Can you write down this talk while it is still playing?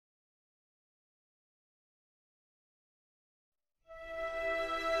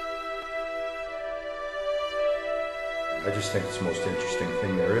I just think it's the most interesting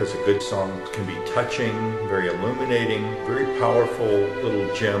thing there is. A good song can be touching, very illuminating, very powerful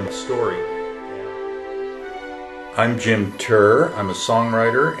little gem story. I'm Jim Terr. I'm a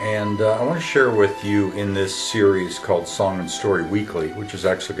songwriter, and I want to share with you in this series called Song and Story Weekly, which is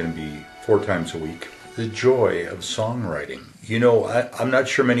actually going to be 4 times a week, the joy of songwriting. You know, I'm not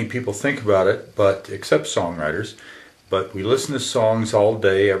sure many people think about it, but except songwriters, but we listen to songs all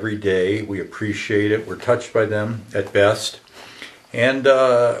day, every day. We appreciate it. We're touched by them at best. And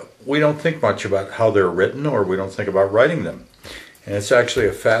we don't think much about how they're written, or we don't think about writing them. And it's actually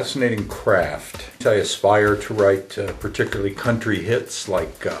a fascinating craft. I aspire to write particularly country hits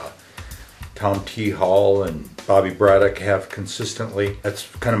like Tom T. Hall and Bobby Braddock have consistently.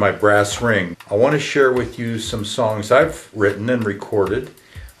 That's kind of my brass ring. I want to share with you some songs I've written and recorded,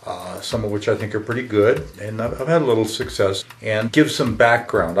 some of which I think are pretty good, and I've had a little success, and give some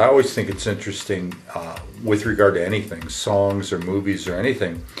background. I always think it's interesting with regard to anything, songs or movies or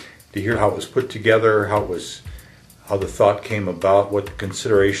anything, to hear how it was put together, how the thought came about, what the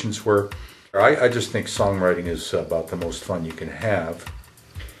considerations were. I just think songwriting is about the most fun you can have.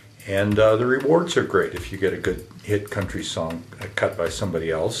 And the rewards are great if you get a good hit country song cut by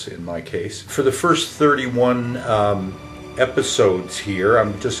somebody else, in my case. For the first 31 episodes here,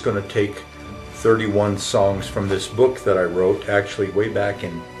 I'm just going to take 31 songs from this book that I wrote, actually way back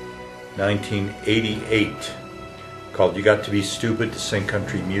in 1988, called You Got to Be Stupid to Sing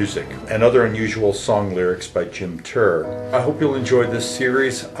Country Music, and Other Unusual Song Lyrics by Jim Terr. I hope you'll enjoy this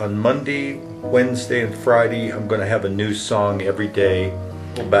series. On Monday, Wednesday, and Friday, I'm going to have a new song every day,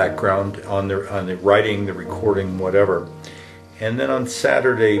 background on the writing, the recording, whatever. And then on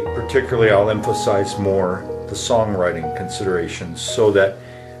Saturday, particularly, I'll emphasize more the songwriting considerations, so that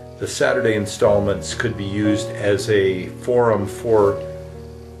the Saturday installments could be used as a forum for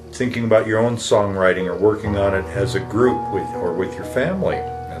thinking about your own songwriting or working on it as a group with your family.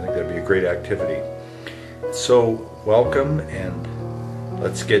 I think that'd be a great activity. So welcome, and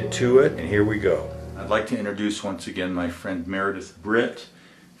let's get to it, and here we go. I'd like to introduce once again my friend Meredith Britt,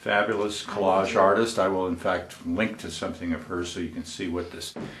 fabulous collage artist. I will in fact link to something of hers so you can see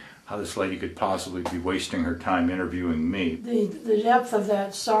how this lady could possibly be wasting her time interviewing me. The depth of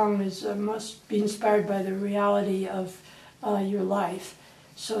that song must be inspired by the reality of your life.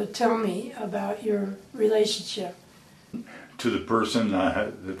 So tell me about your relationship. To the person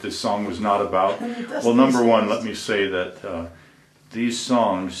that this song was not about? Well, number one, let me say that these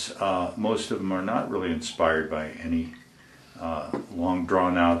songs, most of them are not really inspired by any long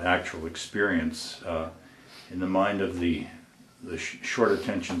drawn-out actual experience. In the mind of the short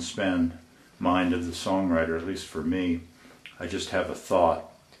attention span mind of the songwriter, at least for me, I just have a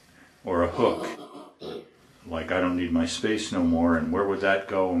thought or a hook. Like, I don't need my space no more, and where would that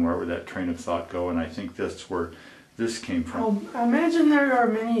go, and where would that train of thought go? And I think that's where this came from. Well, I imagine there are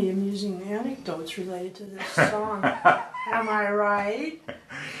many amusing anecdotes related to this song. Am I right?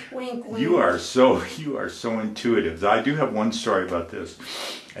 Wink, wink. You are so intuitive. I do have one story about this.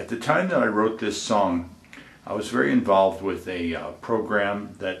 At the time that I wrote this song, I was very involved with a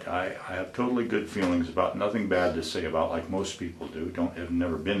program that I have totally good feelings about, nothing bad to say about, like most people do. Have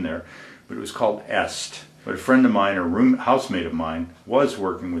never been there, but it was called EST. But a friend of mine, a housemate of mine, was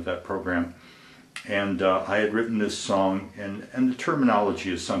working with that program, and I had written this song, and the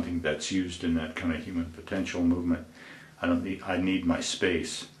terminology is something that's used in that kind of human potential movement. I need my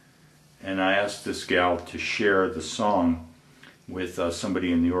space. And I asked this gal to share the song with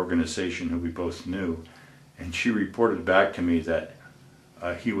somebody in the organization who we both knew, and she reported back to me that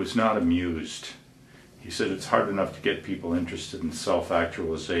he was not amused. He said it's hard enough to get people interested in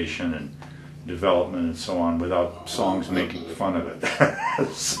self-actualization and development and so on without songs making fun of it.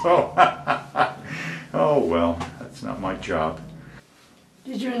 So, oh well, that's not my job.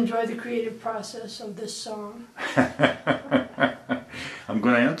 Did you enjoy the creative process of this song? I'm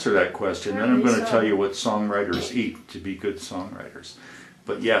going to answer that question, then I'm going to tell you what songwriters eat to be good songwriters.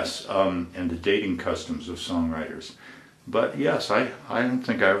 But yes, and the dating customs of songwriters. But yes, I don't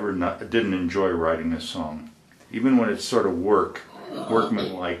think I ever didn't enjoy writing a song. Even when it's sort of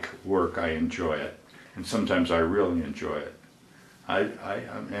workmanlike work, I enjoy it. And sometimes I really enjoy it.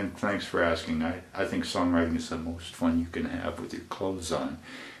 And thanks for asking. I think songwriting is the most fun you can have with your clothes on.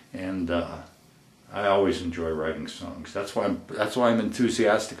 And I always enjoy writing songs. That's why I'm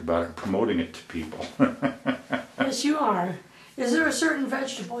enthusiastic about it, promoting it to people. Yes, you are. Is there a certain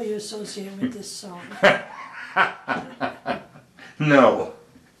vegetable you associate with this song? No.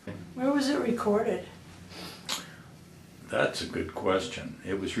 Where was it recorded? That's a good question.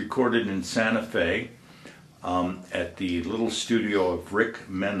 It was recorded in Santa Fe at the little studio of Rick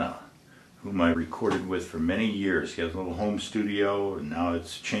Mena, whom I recorded with for many years. He has a little home studio, and now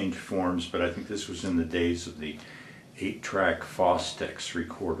it's changed forms, but I think this was in the days of the 8-track Fostex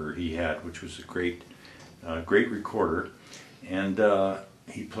recorder he had, which was a great recorder. And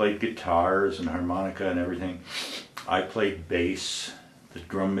he played guitars and harmonica and everything. I played bass. The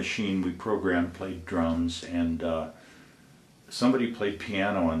drum machine we programmed played drums, and somebody played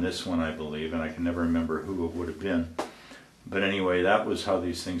piano on this one, I believe, and I can never remember who it would have been. But anyway, that was how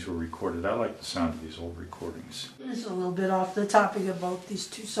these things were recorded. I like the sound of these old recordings. This is a little bit off the topic about these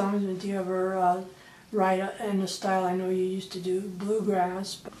two songs, but do you ever write in a style? I know you used to do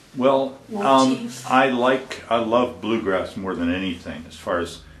bluegrass. Well, I love bluegrass more than anything as far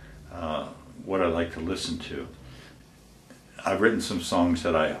as what I like to listen to. I've written some songs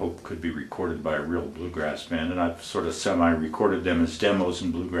that I hope could be recorded by a real bluegrass band, and I've sort of semi-recorded them as demos in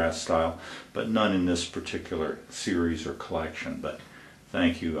bluegrass style, but none in this particular series or collection. But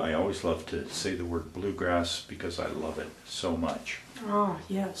thank you. I always love to say the word bluegrass because I love it so much. Ah,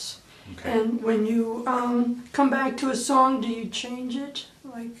 yes. Okay. And when you come back to a song, do you change it?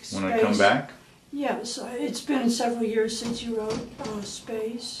 Like Space? When I come back? Yes. It's been several years since you wrote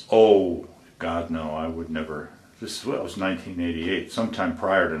Space. Oh, God, no. I would never. This was 1988. Sometime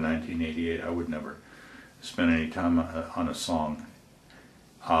prior to 1988, I would never spend any time on a song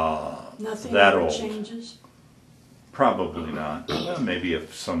Nothing that ever old. changes? Probably not. Maybe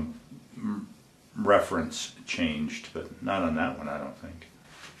if some reference changed, but not on that one, I don't think.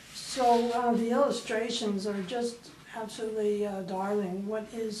 So the illustrations are just absolutely darling. What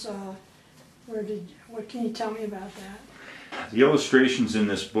can you tell me about that? The illustrations in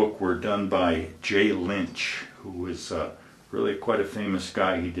this book were done by Jay Lynch, who was really quite a famous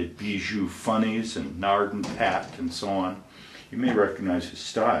guy. He did Bijou Funnies and Nard and Pat and so on. You may recognize his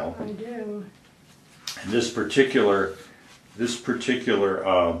style. I do. And this particular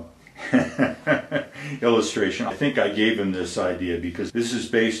illustration, I think I gave him this idea because this is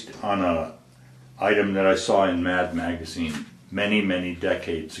based on an item that I saw in Mad magazine many, many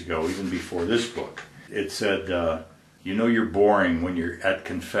decades ago, even before this book. It said, you know you're boring when you're at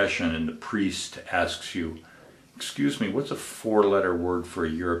confession and the priest asks you, "Excuse me, what's a 4-letter word for a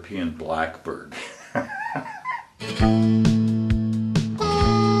European blackbird?"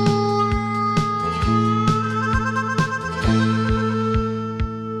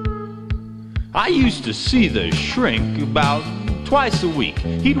 I used to see the shrink about twice a week.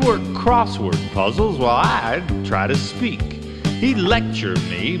 He'd work crossword puzzles while I'd try to speak. He'd lecture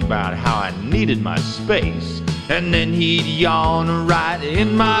me about how I needed my space, and then he'd yawn right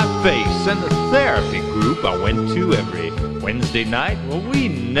in my face. And the therapy group I went to every Wednesday night, well, we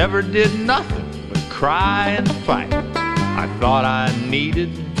never did nothing but cry and fight. I thought I needed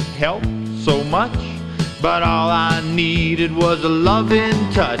help so much, but all I needed was a loving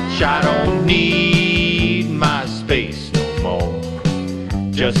touch. I don't need my space no more.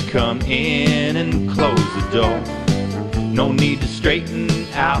 Just come in and close the door. No need to straighten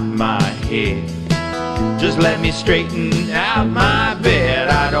out my head. Just let me straighten out my bed.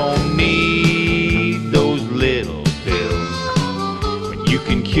 I don't need those little pills when you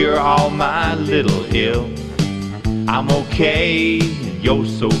can cure all my little ills. I'm okay and you're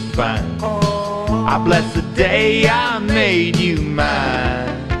so fine. I bless the day I made you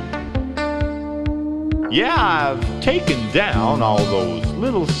mine. Yeah, I've taken down all those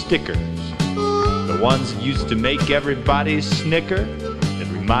little stickers, the ones that used to make everybody snicker, that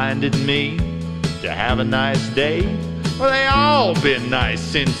reminded me to have a nice day. Well, they all been nice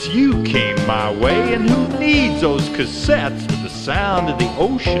since you came my way. And who needs those cassettes with the sound of the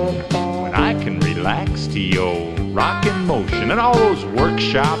ocean when I can relax to your rockin' motion? And all those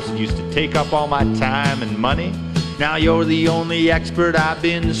workshops that used to take up all my time and money, now you're the only expert I've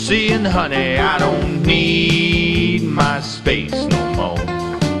been seeing, honey. I don't need my space no more.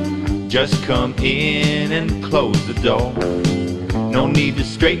 Just come in and close the door. No need to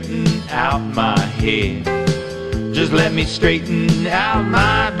straighten out my head. Just let me straighten out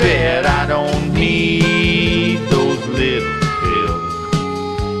my bed. I don't need those little pills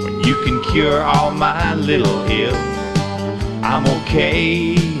when you can cure all my little ills. I'm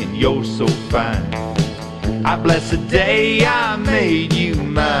okay and you're so fine. I bless the day I made you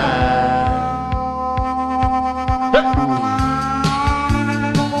mine.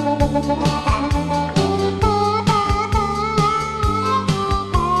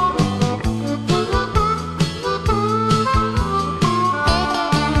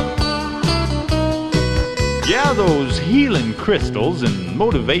 Yeah, those healing crystals and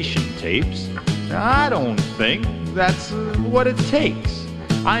motivation tapes, I don't think that's what it takes.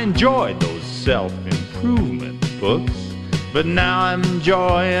 I enjoyed those self-improvement books, but now I'm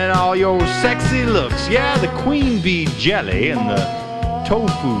enjoying all your sexy looks. Yeah, the queen bee jelly and the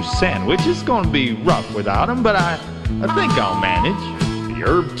tofu sandwich is gonna be rough without them, but I think I'll manage. The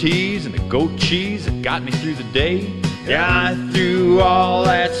herb teas and the goat cheese that got me through the day. Yeah, I threw all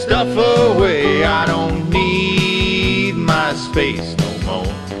that stuff away. I don't need my space no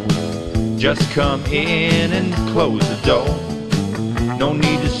more. Just come in and close the door. No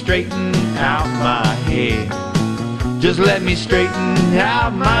need to straighten out my head. Just let me straighten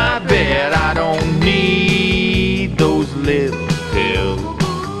out my bed. I don't need those little pills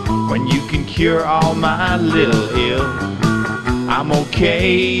when you can cure all my little ills. I'm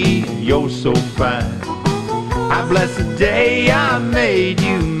okay, you're so fine. I bless the day I made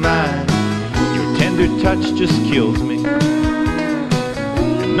you mine. Your tender touch just kills me,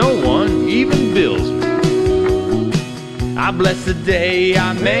 and no one even bills me. I bless the day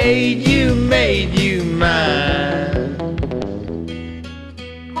I made you mine.